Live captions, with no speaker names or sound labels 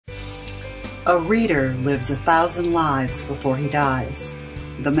A reader lives 1,000 lives before he dies.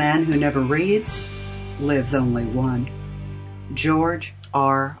 The man who never reads lives only one. George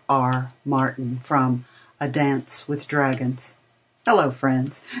R.R. Martin from A Dance with Dragons. Hello,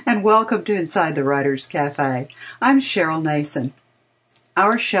 friends, and welcome to Inside the Writer's Cafe. I'm Cheryl Nason.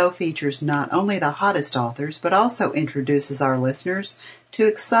 Our show features not only the hottest authors, but also introduces our listeners to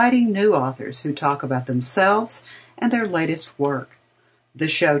exciting new authors who talk about themselves and their latest work. The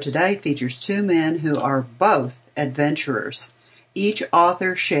show today features two men who are both adventurers. Each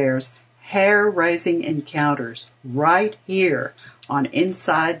author shares hair-raising encounters right here on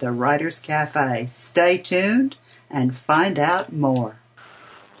Inside the Writer's Cafe. Stay tuned and find out more.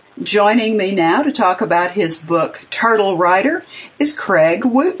 Joining me now to talk about his book, Turtle Rider, is Craig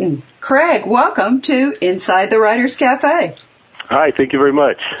Wooten. Craig, welcome to Inside the Writer's Cafe. Hi, thank you very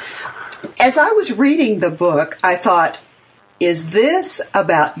much. As I was reading the book, I thought, is this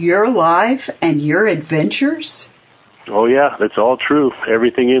about your life and your adventures? Oh, yeah, that's all true.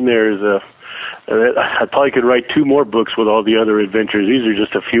 Everything in there is I probably could write 2 more books with all the other adventures. These are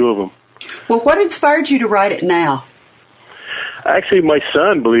just a few of them. Well, what inspired you to write it now? Actually, my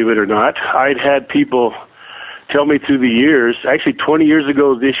son, believe it or not, I'd had people tell me through the years, actually 20 years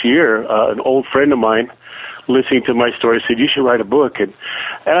ago this year, an old friend of mine listening to my story said, you should write a book. And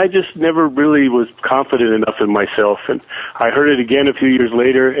I just never really was confident enough in myself. And I heard it again a few years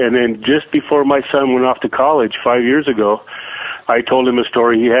later. And then just before my son went off to college 5 years ago, I told him a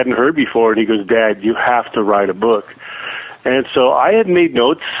story he hadn't heard before. And he goes, Dad, you have to write a book. And so I had made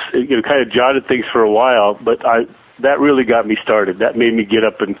notes, kind of jotted things for a while, but that really got me started. That made me get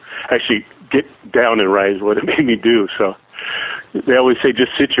up and actually get down and write is what it made me do. So they always say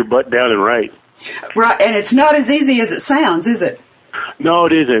just sit your butt down and write. Right, and it's not as easy as it sounds, is it? No,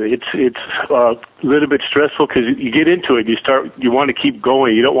 it isn't. It's a little bit stressful because you get into it. You want to keep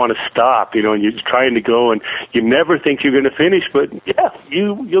going. You don't want to stop, and you're trying to go, and you never think you're going to finish. But, yeah,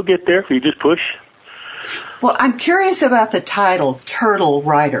 you'll get there if you just push. Well, I'm curious about the title, Turtle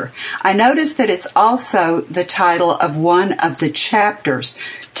Rider. I noticed that it's also the title of one of the chapters.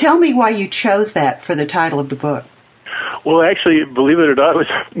 Tell me why you chose that for the title of the book. Well, actually, believe it or not, it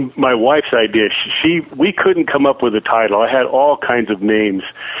was my wife's idea. We couldn't come up with a title. I had all kinds of names.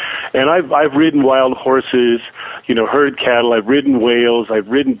 And I've ridden wild horses, herd cattle. I've ridden whales. I've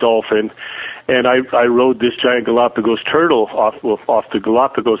ridden dolphin. And I rode this giant Galapagos turtle off the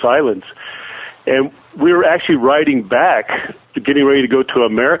Galapagos Islands. And we were actually riding back, getting ready to go to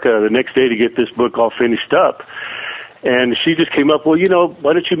America the next day to get this book all finished up. And she just came up, well,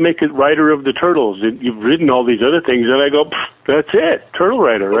 why don't you make it Rider of the Turtles? You've ridden all these other things. And I go, that's it, Turtle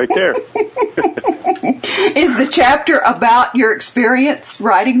Rider right there. Is the chapter about your experience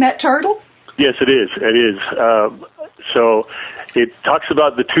riding that turtle? Yes, it is. It is. So it talks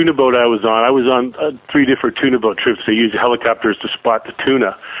about the tuna boat I was on. I was on 3 different tuna boat trips. They use helicopters to spot the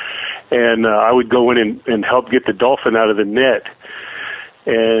tuna. And I would go in and help get the dolphin out of the net.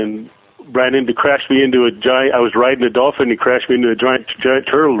 And crashed me into a giant, I was riding a dolphin, he crashed me into a giant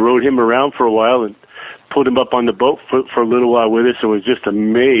turtle, rode him around for a while and pulled him up on the boat for a little while with us and was just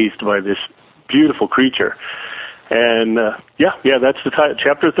amazed by this beautiful creature. And, that's the title,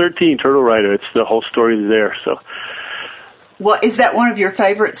 Chapter 13, Turtle Rider. It's the whole story there, so. Well, is that one of your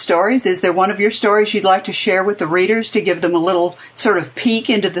favorite stories? Is there one of your stories you'd like to share with the readers to give them a little sort of peek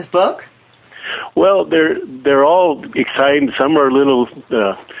into this book? Well, they're all exciting. Some are a little,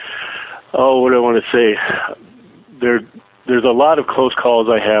 what do I want to say? There's a lot of close calls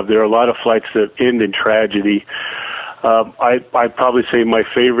I have. There are a lot of flights that end in tragedy. I'd probably say my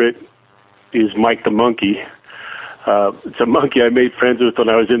favorite is Mike the Monkey. It's a monkey I made friends with when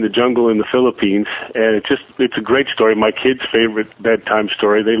I was in the jungle in the Philippines, and it's a great story. My kids' favorite bedtime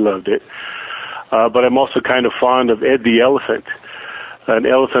story. They loved it. But I'm also kind of fond of Ed the elephant, an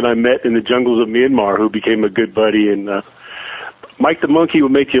elephant I met in the jungles of Myanmar who became a good buddy. And Mike the Monkey will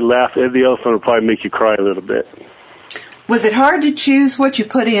make you laugh. Ed the elephant will probably make you cry a little bit. Was it hard to choose what you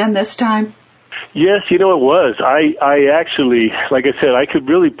put in this time? Yes, it was. I actually, like I said, I could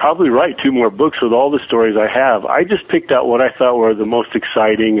really probably write 2 more books with all the stories I have. I just picked out what I thought were the most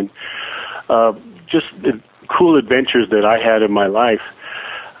exciting and just the cool adventures that I had in my life.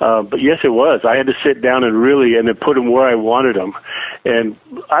 But yes, it was. I had to sit down and then put them where I wanted them. And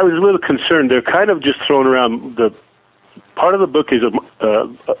I was a little concerned. They're kind of just thrown around. The part of the book is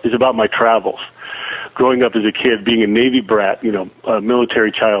about my travels, growing up as a kid, being a Navy brat, a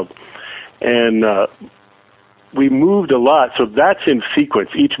military child. And we moved a lot, so that's in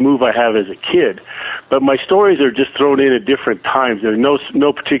sequence, each move I have as a kid. But my stories are just thrown in at different times. There's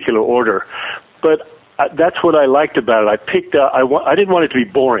no particular order. But that's what I liked about it. I picked out, I didn't want it to be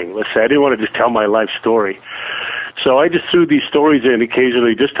boring, let's say. I didn't want to just tell my life story. So I just threw these stories in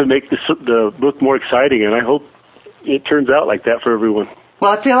occasionally just to make the book more exciting, and I hope it turns out like that for everyone.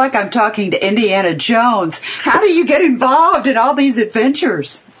 Well, I feel like I'm talking to Indiana Jones. How do you get involved in all these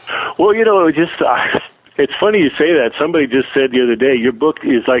adventures? Well, it's funny you say that. Somebody just said the other day, your book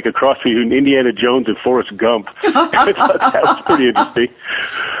is like a cross between Indiana Jones and Forrest Gump. I thought that was pretty interesting.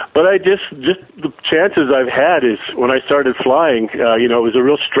 But I just the chances I've had is when I started flying, it was a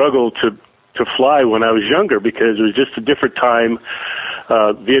real struggle to fly when I was younger because it was just a different time.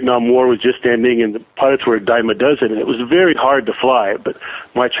 Vietnam War was just ending and the pilots were a dime a dozen, and it was very hard to fly. But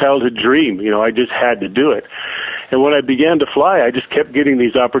my childhood dream, I just had to do it. And when I began to fly, I just kept getting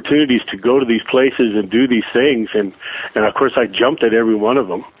these opportunities to go to these places and do these things, and of course I jumped at every one of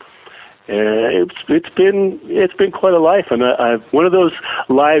them. And it's been quite a life, and I've one of those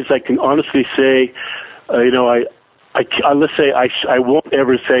lives I can honestly say, let's say I won't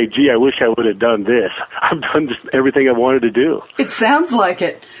ever say, gee, I wish I would have done this. I've done just everything I wanted to do. It sounds like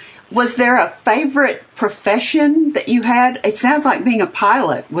it. Was there a favorite profession that you had? It sounds like being a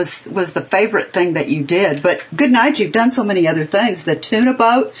pilot was the favorite thing that you did. But good night, you've done so many other things. The tuna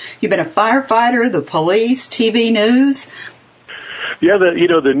boat, you've been a firefighter, the police, TV news. Yeah,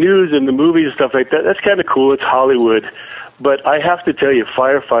 the news and the movies and stuff like that, that's kind of cool. It's Hollywood. But I have to tell you,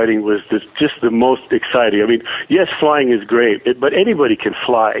 firefighting was just the most exciting. I mean, yes, flying is great, but anybody can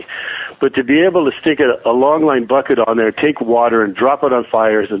fly. But to be able to stick a long line bucket on there, take water and drop it on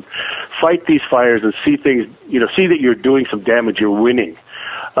fires and fight these fires and see things, see that you're doing some damage, you're winning.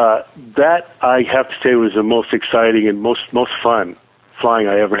 That, I have to say, was the most exciting and most fun flying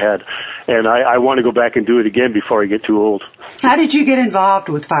I ever had. And I want to go back and do it again before I get too old. How did you get involved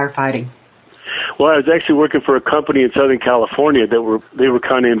with firefighting? Well, I was actually working for a company in Southern California they were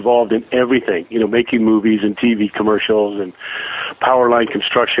kind of involved in everything, making movies and TV commercials and power line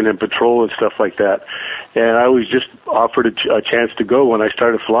construction and patrol and stuff like that. And I was just offered a chance to go when I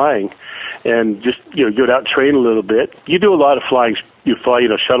started flying and just, get out and train a little bit. You do a lot of flying. You fly,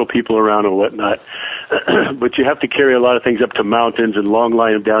 shuttle people around and whatnot. But you have to carry a lot of things up to mountains and long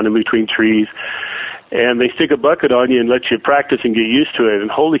line them down in between trees. And they stick a bucket on you and let you practice and get used to it. And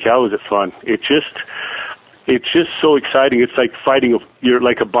holy cow, was it fun. It's just so exciting. It's like you're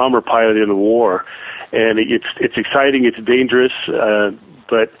like a bomber pilot in a war. And it's exciting, it's dangerous,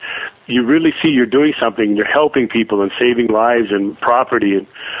 but you really see you're doing something. You're helping people and saving lives and property. And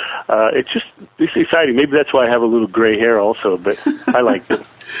it's exciting. Maybe that's why I have a little gray hair also, but I like it.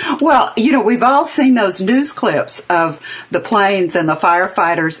 Well, we've all seen those news clips of the planes and the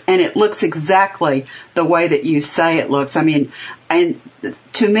firefighters, and it looks exactly the way that you say it looks. I mean, and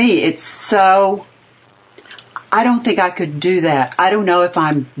to me, it's so... I don't think I could do that. I don't know if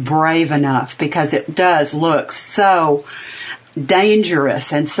I'm brave enough because it does look so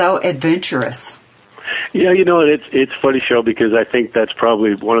dangerous and so adventurous. Yeah, it's funny, Cheryl, because I think that's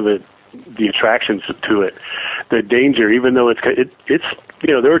probably one of the attractions to it. The danger, even though it's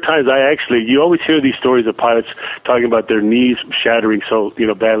there are times you always hear these stories of pilots talking about their knees shattering so,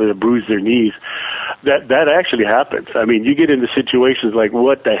 badly to bruise their knees. That actually happens. I mean, you get into situations like,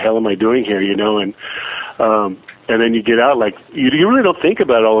 what the hell am I doing here, and then you get out, like, you really don't think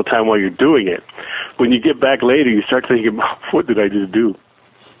about it all the time while you're doing it. When you get back later, you start thinking, what did I just do?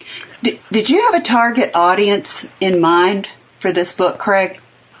 Did you have a target audience in mind for this book, Craig?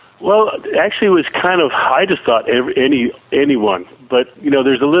 Well, actually, it was kind of, I just thought anyone. But,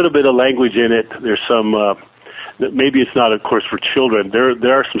 there's a little bit of language in it. There's some, maybe it's not, of course, for children.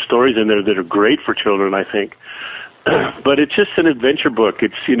 There are some stories in there that are great for children, I think. But it's just an adventure book.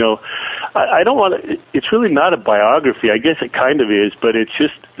 It's, I don't want to, it's really not a biography. I guess it kind of is, but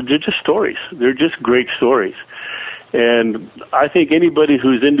they're just stories. They're just great stories. And I think anybody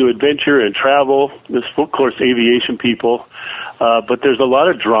who's into adventure and travel, this, of course, aviation people, but there's a lot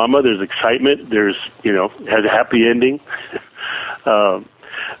of drama, there's excitement, there's, has a happy ending.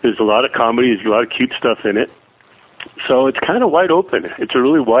 There's a lot of comedy, there's a lot of cute stuff in it. So it's kind of wide open. It's a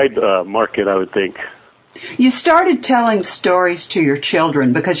really wide market, I would think. You started telling stories to your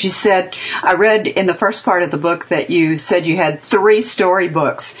children because you said, I read in the first part of the book that you said you had 3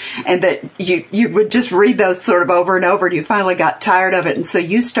 storybooks and that you would just read those sort of over and over and you finally got tired of it. And so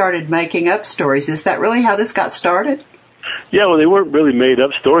you started making up stories. Is that really how this got started? Yeah, well, they weren't really made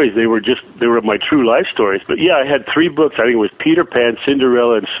up stories. They were my true life stories. But yeah, I had 3 books. I think it was Peter Pan,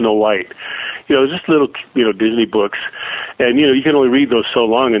 Cinderella, and Snow White. Just little, Disney books. And, you can only read those so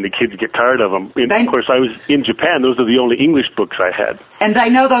long and the kids get tired of them. And, of course, I was in Japan. Those are the only English books I had. And they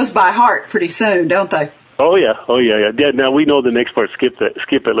know those by heart pretty soon, don't they? Oh yeah. Yeah. Now we know the next part. Skip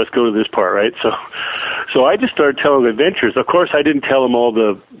it. Let's go to this part, right? So I just started telling adventures. Of course, I didn't tell them all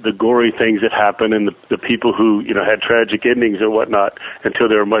the gory things that happened and the people who had tragic endings or whatnot until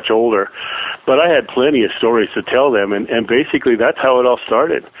they were much older. But I had plenty of stories to tell them, and basically that's how it all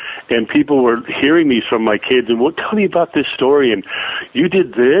started. And people were hearing these from my kids, and well, tell me about this story, and you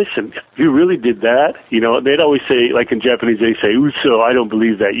did this, and you really did that. They'd always say, like in Japanese, they say, "Uso, I don't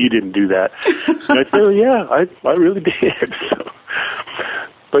believe that. You didn't do that." And I'd say, "Oh, yeah, I really did."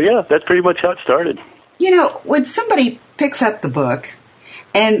 But yeah, that's pretty much how it started. When somebody picks up the book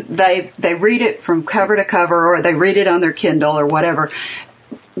and they read it from cover to cover, or they read it on their Kindle or whatever,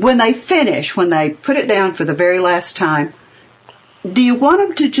 when they finish, when they put it down for the very last time, do you want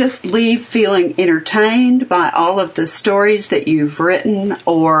them to just leave feeling entertained by all of the stories that you've written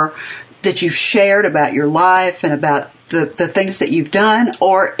or that you've shared about your life and about the things that you've done?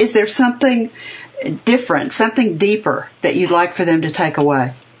 Or is there something different, something deeper that you'd like for them to take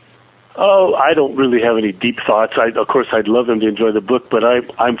away? Oh, I don't really have any deep thoughts. Of course, I'd love them to enjoy the book, but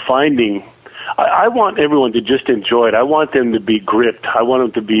I'm finding I want everyone to just enjoy it. I want them to be gripped. I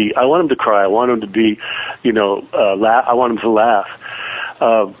want them to cry. I want them to be, laugh. I want them to laugh.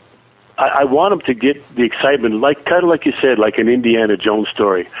 I want them to get the excitement, kind of like you said, like an Indiana Jones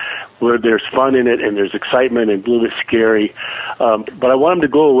story, where there's fun in it and there's excitement and a little bit scary. But I want them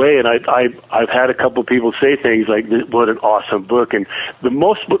to go away, and I've had a couple people say things like, "What an awesome book!" And the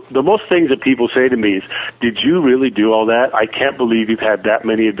most things that people say to me is, "Did you really do all that? I can't believe you've had that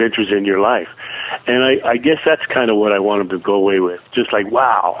many adventures in your life." And I guess that's kind of what I want them to go away with, just like,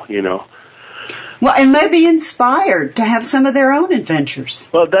 wow, Well, and maybe inspired to have some of their own adventures.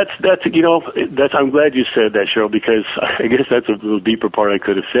 Well, that's I'm glad you said that, Cheryl, because I guess that's a little deeper part I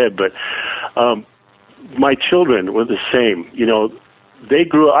could have said. But my children were the same. They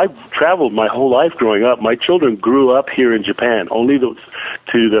grew. I've traveled my whole life growing up. My children grew up here in Japan. Only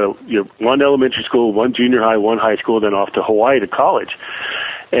one elementary school, one junior high, one high school, then off to Hawaii to college,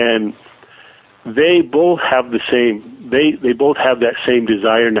 and they both have the same. They both have that same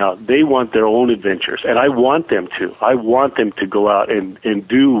desire now. They want their own adventures, and I want them to. I want them to go out and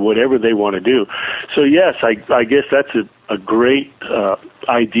do whatever they want to do. So yes, I guess that's a great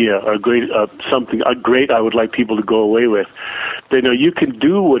idea, a great I would like people to go away with. They know you can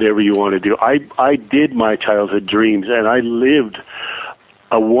do whatever you want to do. I did my childhood dreams, and I lived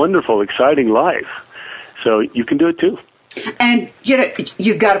a wonderful, exciting life. So you can do it too. And,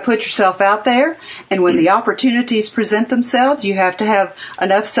 you've got to put yourself out there, and when the opportunities present themselves, you have to have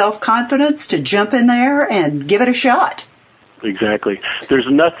enough self-confidence to jump in there and give it a shot. Exactly. There's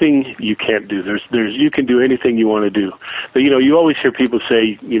nothing you can't do. There's you can do anything you want to do. But, you always hear people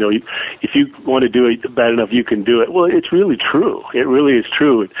say, if you want to do it bad enough, you can do it. Well, it's really true. It really is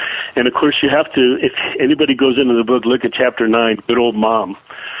true. And, of course, you have to, if anybody goes into the book, look at Chapter 9, Good Old Mom.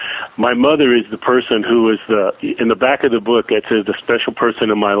 My mother is the person who is in the back of the book, it says, the special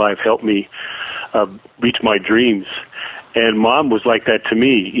person in my life helped me reach my dreams. And Mom was like that to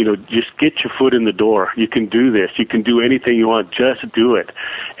me. Just get your foot in the door. You can do this. You can do anything you want. Just do it.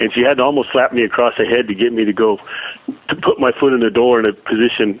 And she had to almost slap me across the head to get me to put my foot in the door in a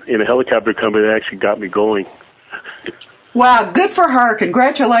position in a helicopter company that actually got me going. Wow, good for her.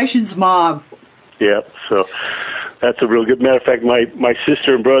 Congratulations, Mom. Yeah, so that's a real good. Matter of fact, my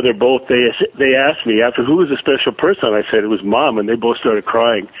sister and brother both, they asked me after who was the special person. I said it was Mom, and they both started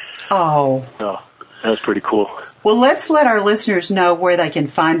crying. Oh, that was pretty cool. Well, let's let our listeners know where they can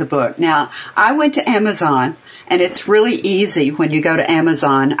find the book. Now, I went to Amazon, and it's really easy when you go to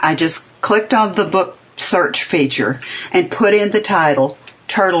Amazon. I just clicked on the book search feature and put in the title,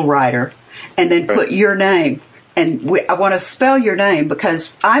 Turtle Rider, and then put your name. And I want to spell your name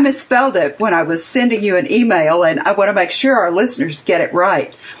because I misspelled it when I was sending you an email, and I want to make sure our listeners get it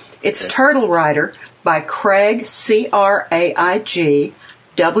right. It's Turtle Rider by Craig, Craig,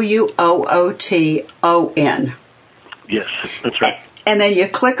 Wooton. Yes, that's right. And then you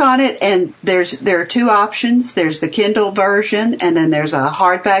click on it, and there are two options. There's the Kindle version, and then there's a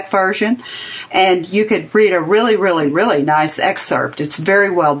hardback version. And you could read a really, really, really nice excerpt. It's very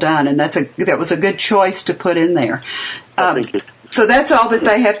well done, and that was a good choice to put in there. Thank you. So that's all that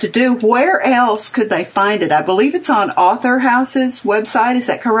they have to do. Where else could they find it? I believe it's on Author House's website. Is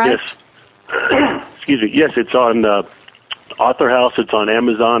that correct? Yes. Excuse me. Yes, it's on Author House. It's on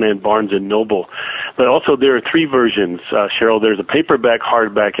Amazon and Barnes & Noble. But also there are three versions, Cheryl. There's a paperback,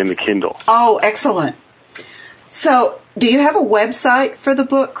 hardback, and the Kindle. Oh, excellent. So do you have a website for the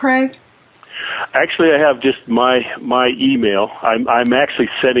book, Craig? Actually, I have just my email. I'm actually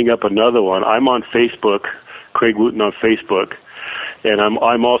setting up another one. I'm on Facebook, Craig Wooton on Facebook. And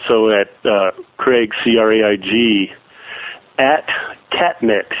I'm also at Craig, Craig, at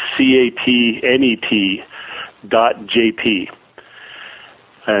Catnet, CATNET.jp.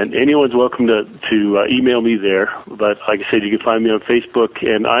 And anyone's welcome to email me there. But like I said, you can find me on Facebook.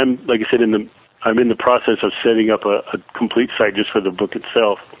 And I'm in the process of setting up a complete site just for the book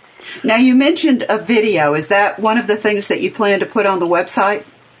itself. Now, you mentioned a video. Is that one of the things that you plan to put on the website?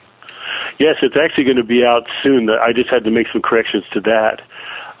 Yes, it's actually going to be out soon. I just had to make some corrections to that.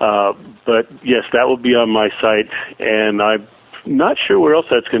 But yes, that will be on my site, and I'm not sure where else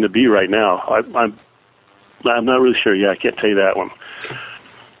that's going to be right now. I'm not really sure. Yeah, I can't tell you that one.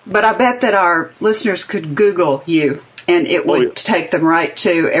 But I bet that our listeners could Google you, and it would take them right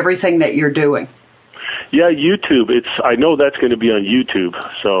to everything that you're doing. Yeah, YouTube. I know that's going to be on YouTube,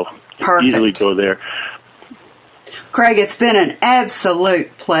 so easily go there. Craig, it's been an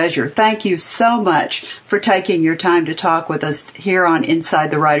absolute pleasure. Thank you so much for taking your time to talk with us here on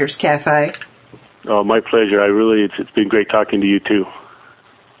Inside the Writers Cafe. Oh, my pleasure. It's been great talking to you, too.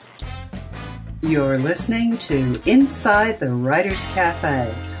 You're listening to Inside the Writers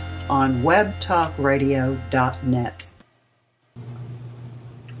Cafe on webtalkradio.net.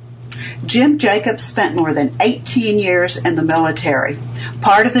 Jim Jacobs spent more than 18 years in the military.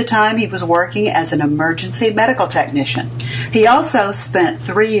 Part of the time he was working as an emergency medical technician. He also spent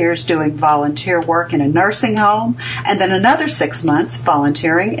 3 years doing volunteer work in a nursing home and then another 6 months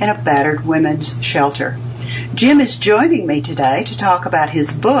volunteering in a battered women's shelter. Jim is joining me today to talk about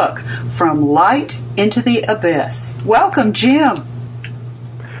his book, From Light into the Abyss. Welcome, Jim.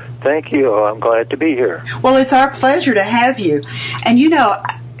 Thank you. I'm glad to be here. Well, it's our pleasure to have you. And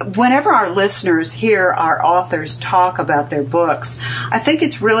whenever our listeners hear our authors talk about their books, I think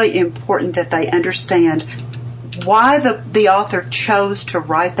it's really important that they understand why the author chose to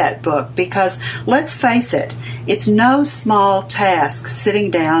write that book, because let's face it, it's no small task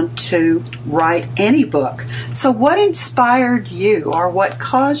sitting down to write any book. So what inspired you, or what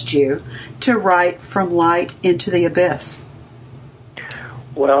caused you to write From Light into the Abyss?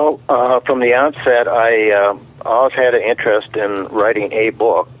 Well, from the onset, I always had an interest in writing a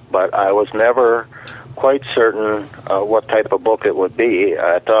book, but I was never quite certain what type of book it would be.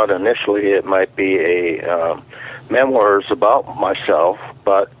 I thought initially it might be a memoirs about myself,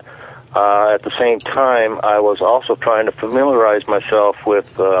 but at the same time, I was also trying to familiarize myself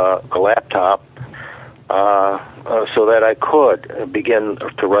with a laptop so that I could begin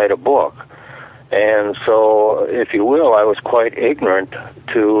to write a book. And so, if you will, I was quite ignorant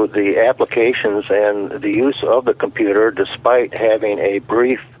to the applications and the use of the computer, despite having a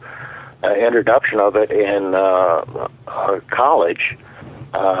brief introduction of it in college.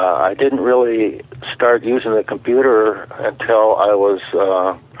 I didn't really start using the computer until I was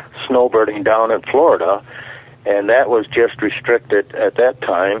snowbirding down in Florida, and that was just restricted at that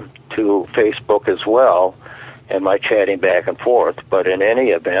time to Facebook as well, and my chatting back and forth. But in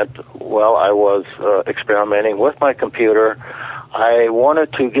any event, while I was experimenting with my computer, I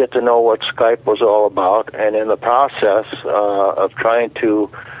wanted to get to know what Skype was all about, and in the process of trying to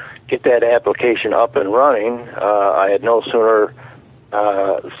get that application up and running, I no sooner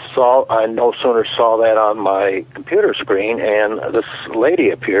saw that on my computer screen, and this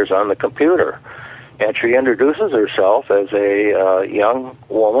lady appears on the computer, and she introduces herself as a young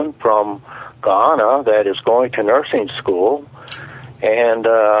woman from Ghana that is going to nursing school, and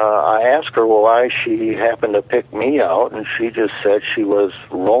I asked her why she happened to pick me out, and she just said she was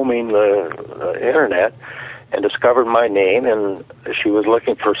roaming the internet and discovered my name, and she was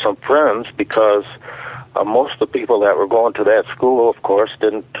looking for some friends because most of the people that were going to that school, of course,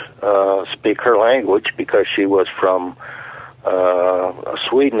 didn't speak her language because she was from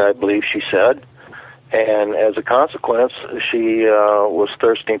Sweden, I believe she said. And as a consequence, she was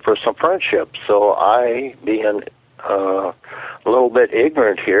thirsting for some friendship. So I, being a little bit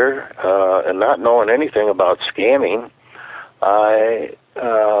ignorant here and not knowing anything about scamming, I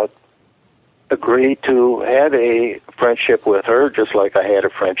agreed to have a friendship with her just like I had a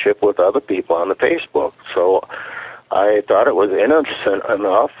friendship with other people on the Facebook. So I thought it was innocent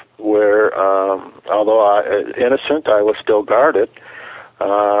enough where, although innocent, I was still guarded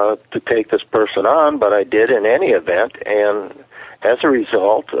to take this person on, but I did in any event, and as a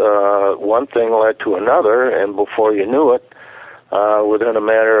result, one thing led to another, and before you knew it, within a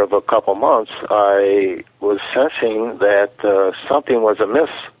matter of a couple months, I was sensing that something was amiss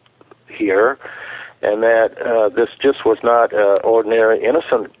here, and that this just was not an ordinary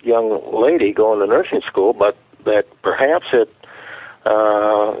innocent young lady going to nursing school, but that perhaps it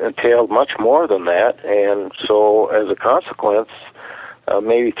entailed much more than that, and so as a consequence,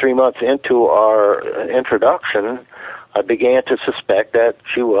 maybe 3 months into our introduction, I began to suspect that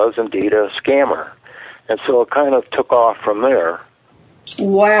she was indeed a scammer. And so it kind of took off from there.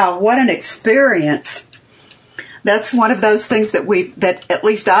 Wow, what an experience. That's one of those things that at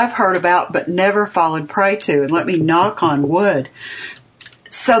least I've heard about but never fallen prey to, and let me knock on wood.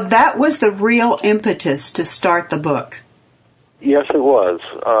 So that was the real impetus to start the book. Yes, it was.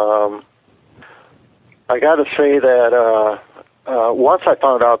 I got to say that once I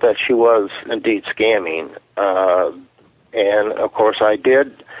found out that she was indeed scamming, and of course I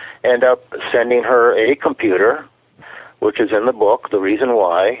did end up sending her a computer, which is in the book, The Reason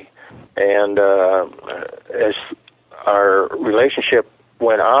Why. And as our relationship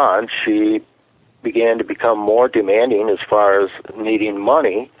went on, she began to become more demanding as far as needing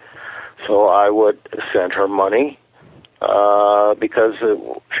money. So I would send her money because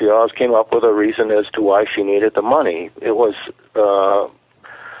she always came up with a reason as to why she needed the money. It was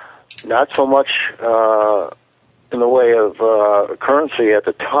not so much in the way of currency at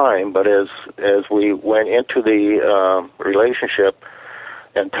the time, but as we went into the relationship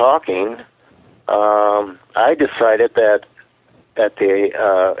and talking, I decided that at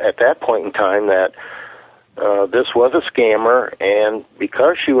that point in time that this was a scammer, and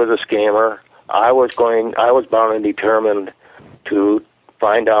because she was a scammer, I was bound and determined to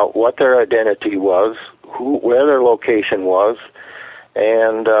find out what their identity was, where their location was,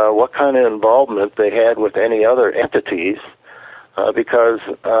 and what kind of involvement they had with any other entities, because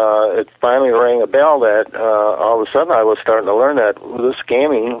it finally rang a bell that all of a sudden I was starting to learn that the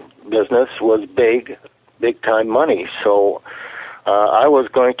scamming business was big-time money. So I was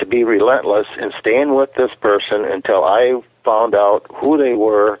going to be relentless in staying with this person until I found out who they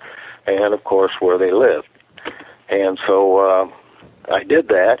were and, of course, where they lived. And so I did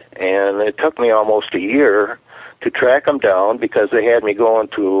that, and it took me almost a year to track them down because they had me going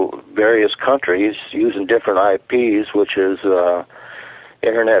to various countries using different IPs, which is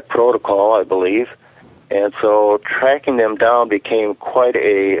Internet Protocol, I believe. And so tracking them down became quite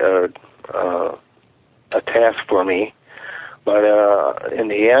a task for me. But in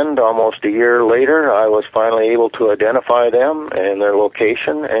the end, almost a year later, I was finally able to identify them and their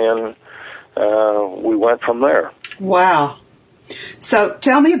location, and we went from there. Wow. So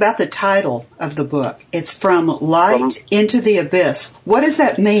tell me about the title of the book. It's From Light into the Abyss. What does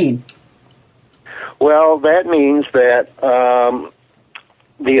that mean? Well, that means that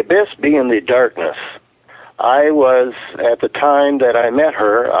the abyss being the darkness. I was, at the time that I met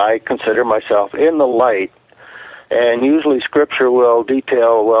her, I consider myself in the light. And usually Scripture will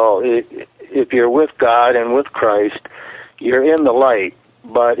detail, well, if you're with God and with Christ, you're in the light.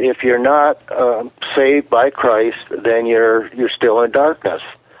 But if you're not saved by Christ, then you're still in darkness.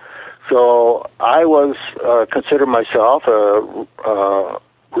 So I was consider myself a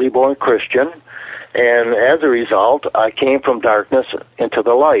reborn Christian, and as a result, I came from darkness into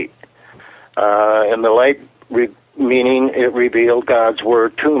the light. And the light meaning it revealed God's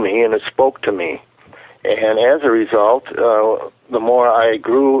word to me, and it spoke to me. And as a result, the more I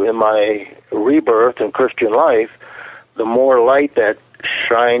grew in my rebirth in Christian life, the more light that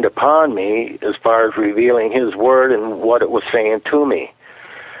shined upon me as far as revealing His Word and what it was saying to me.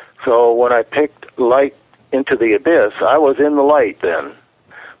 So when I picked Light into the Abyss, I was in the light then.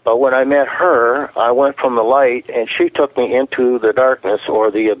 But when I met her, I went from the light, and she took me into the darkness or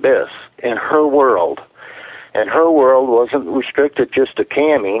the abyss in her world. And her world wasn't restricted just to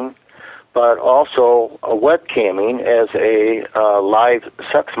camming, but also a webcamming as a live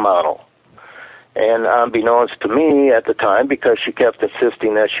sex model. And unbeknownst to me at the time, because she kept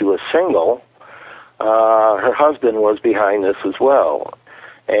insisting that she was single, her husband was behind this as well.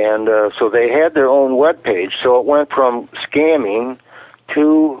 And so they had their own web page. So it went from scamming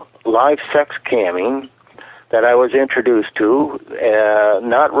to live sex camming that I was introduced to.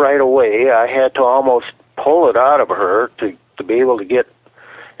 Not right away. I had to almost pull it out of her to be able to get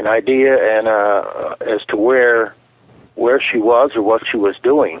an idea and as to where she was or what she was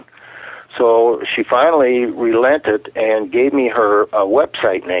doing. So she finally relented and gave me her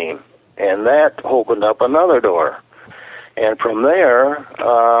website name, and that opened up another door. And from there,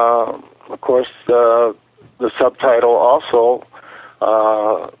 of course, the subtitle also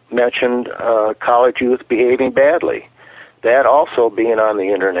mentioned college youth behaving badly. That also being on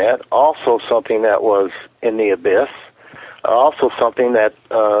the Internet, also something that was in the abyss, also something that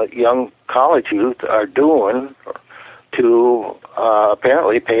young college youth are doing to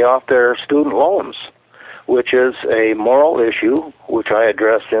apparently pay off their student loans, which is a moral issue, which I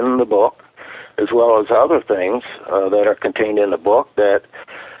address in the book, as well as other things that are contained in the book that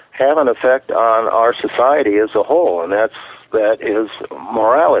have an effect on our society as a whole, and that is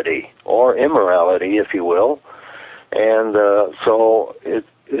morality, or immorality, if you will. And so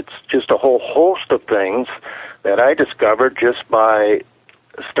it's just a whole host of things that I discovered just by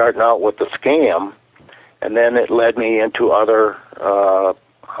starting out with the scam, and then it led me into other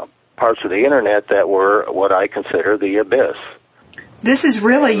parts of the internet that were what I consider the abyss. This is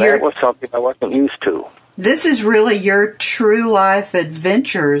really that was something I wasn't used to. This is really your true life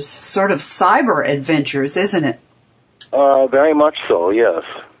adventures, sort of cyber adventures, isn't it? Very much so, yes.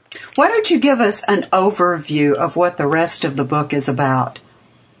 Why don't you give us an overview of what the rest of the book is about?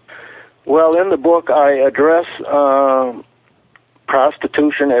 Well, in the book, I address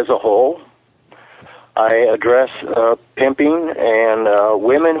prostitution as a whole. I address pimping and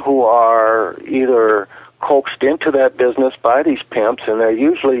women who are either coaxed into that business by these pimps, and they're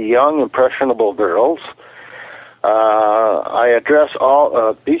usually young, impressionable girls. I address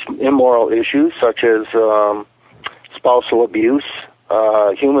all these immoral issues, such as spousal abuse,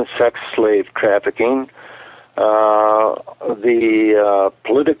 human sex slave trafficking, the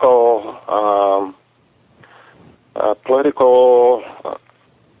political.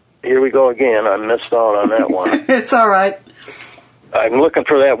 Here we go again. I missed out on that one. It's all right. I'm looking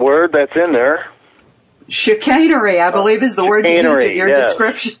for that word that's in there. Chicanery, I believe, is the word you used in your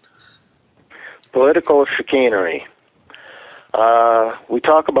description. Political chicanery. We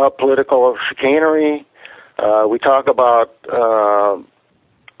talk about political chicanery. We talk about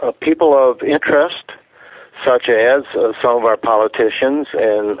people of interest, such as some of our politicians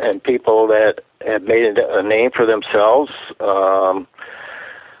and people that have made a name for themselves.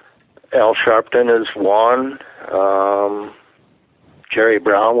 Al Sharpton is one. Jerry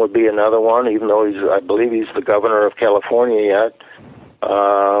Brown would be another one, even though I believe he's the governor of California yet.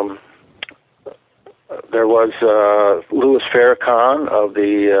 There was Louis Farrakhan of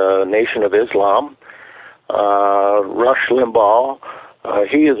the Nation of Islam. Rush Limbaugh,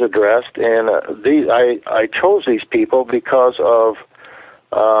 he is addressed, and I chose these people because of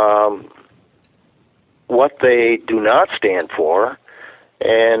what they do not stand for,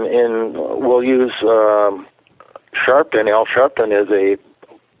 and we'll use Sharpton. Al Sharpton is a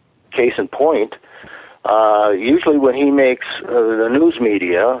case in point. Usually when he makes the news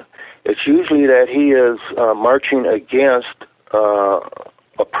media, it's usually that he is marching against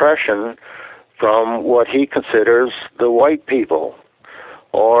oppression from what he considers the white people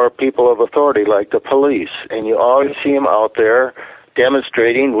or people of authority like the police. And you always see him out there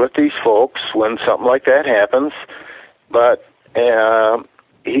demonstrating with these folks when something like that happens. But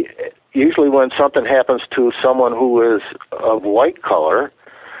usually when something happens to someone who is of white color,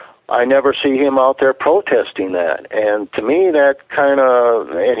 I never see him out there protesting that. And to me, that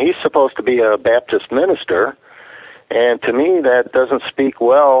and he's supposed to be a Baptist minister, and to me that doesn't speak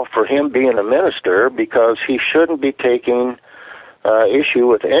well for him being a minister, because he shouldn't be taking issue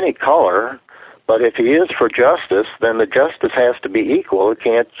with any color. But if he is for justice, then the justice has to be equal. It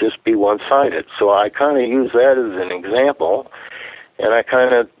can't just be one-sided. So I kind of use that as an example, and I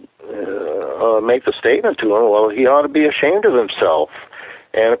kind of make the statement to him, well, he ought to be ashamed of himself.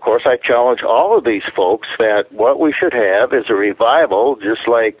 And, of course, I challenge all of these folks that what we should have is a revival, just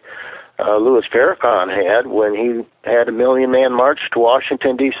like Louis Farrakhan had when he had a million-man march to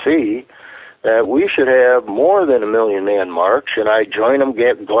Washington, D.C., that we should have more than a million-man march, and I join them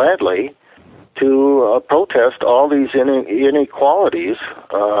gladly to protest all these inequalities,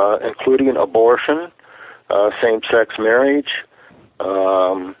 including abortion, same-sex marriage,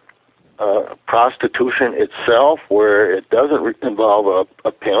 prostitution itself, where it doesn't involve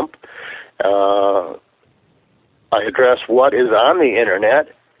a pimp. I address what is on the internet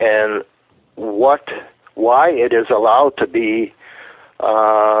and why it is allowed to be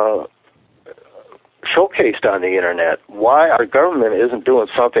showcased on the internet, why our government isn't doing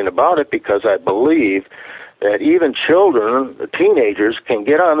something about it, because I believe that even children, teenagers, can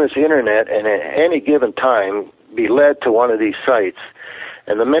get on this internet and at any given time be led to one of these sites.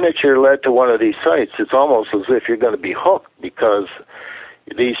 And the minute you're led to one of these sites, it's almost as if you're going to be hooked, because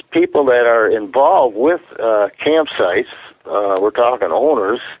these people that are involved with campsites, we're talking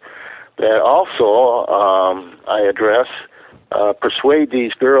owners, that also I address, persuade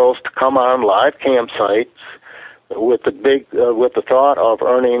these girls to come on live campsites with the thought of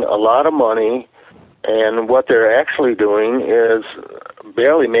earning a lot of money, and what they're actually doing is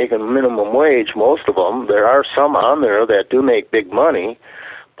barely making minimum wage, most of them. There are some on there that do make big money,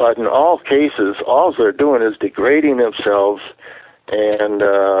 but in all cases, all they're doing is degrading themselves and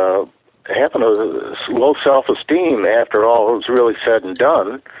having a low self-esteem after all is really said and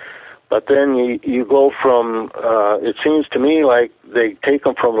done. But then you go from, it seems to me like they take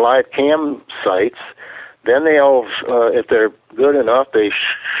them from live cam sites, then they all, if they're good enough, they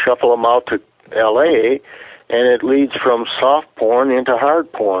shuffle them out to L.A., and it leads from soft porn into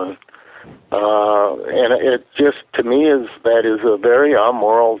hard porn. And it just, to me, that is a very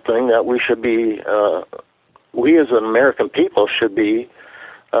immoral thing that we should be, we as American people should be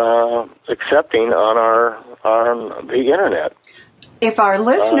accepting on the internet. If our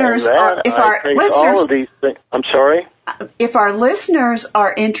listeners I'm sorry? If our listeners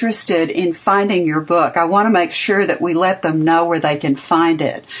are interested in finding your book, I want to make sure that we let them know where they can find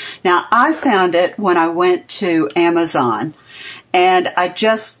it. Now, I found it when I went to Amazon, and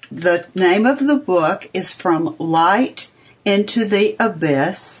the name of the book is From Light into the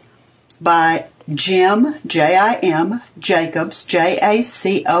Abyss by Jim, Jim, Jacobs, Jacobs.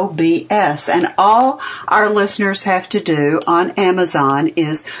 And all our listeners have to do on Amazon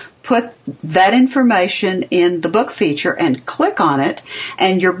is put that information in the book feature and click on it,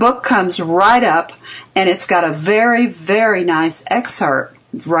 and your book comes right up, and it's got a very, very nice excerpt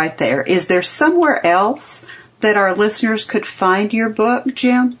right there. Is there somewhere else that our listeners could find your book,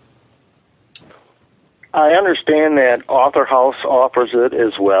 Jim? I understand that Author House offers it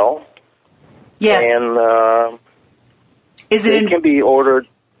as well. Yes. And it can be ordered.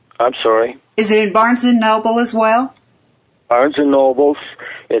 I'm sorry. Is it in Barnes & Noble as well? Barnes & Noble's.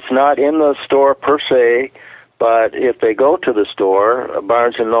 It's not in the store per se, but if they go to the store,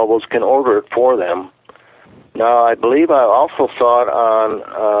 Barnes & Noble's can order it for them. Now, I believe I also saw it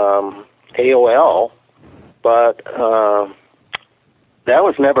on AOL, but that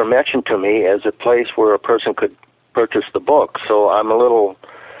was never mentioned to me as a place where a person could purchase the book, so I'm a little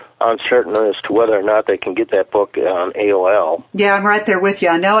uncertain as to whether or not they can get that book on AOL. Yeah, I'm right there with you.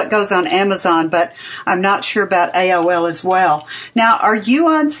 I know it goes on Amazon, but I'm not sure about AOL as well. Now, are you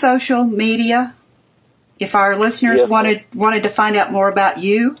on social media? If our listeners wanted to find out more about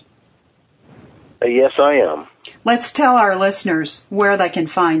you? Yes, I am. Let's tell our listeners where they can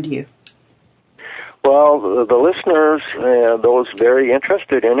find you. Well, the listeners, those very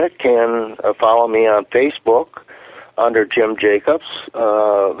interested in it, can follow me on Facebook under Jim Jacobs.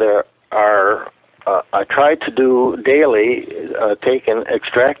 There are, I try to do daily,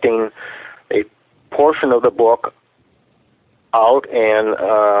 extracting a portion of the book out and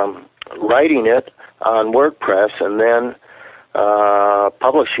writing it on WordPress and then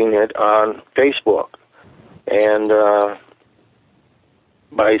publishing it on Facebook. And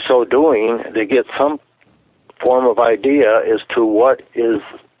by so doing, they get some form of idea as to what is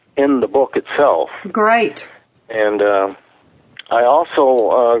in the book itself. Great. And I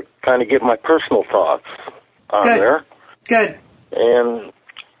also kind of give my personal thoughts on there. Good. And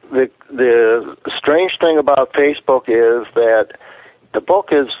the strange thing about Facebook is that the book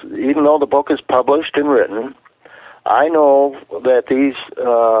is, even though the book is published and written, I know that these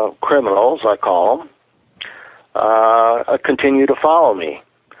criminals, I call them, continue to follow me.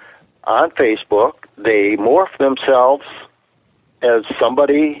 On Facebook, they morph themselves as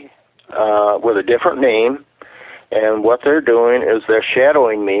somebody with a different name, and what they're doing is they're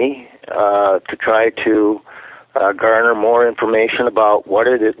shadowing me to try to garner more information about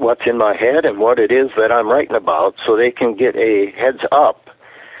what's in my head and what it is that I'm writing about, so they can get a heads up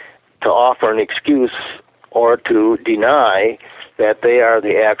to offer an excuse or to deny that they are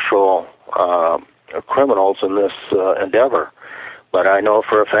the actual criminals in this endeavor. But I know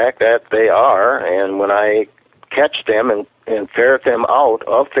for a fact that they are, and when I catch them and ferret them out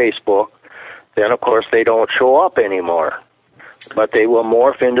of Facebook, then, of course, they don't show up anymore. But they will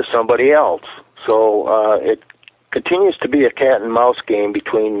morph into somebody else. So it continues to be a cat-and-mouse game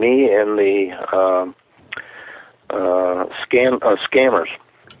between me and the scammers.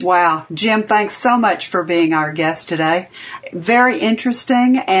 Wow. Jim, thanks so much for being our guest today. Very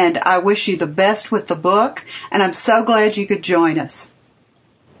interesting, and I wish you the best with the book, and I'm so glad you could join us.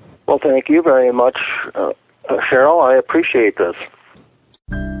 Well, thank you very much, Cheryl. I appreciate this.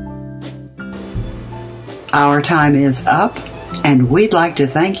 Our time is up, and we'd like to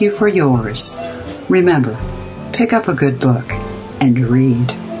thank you for yours. Remember, pick up a good book and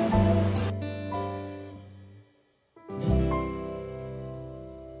read.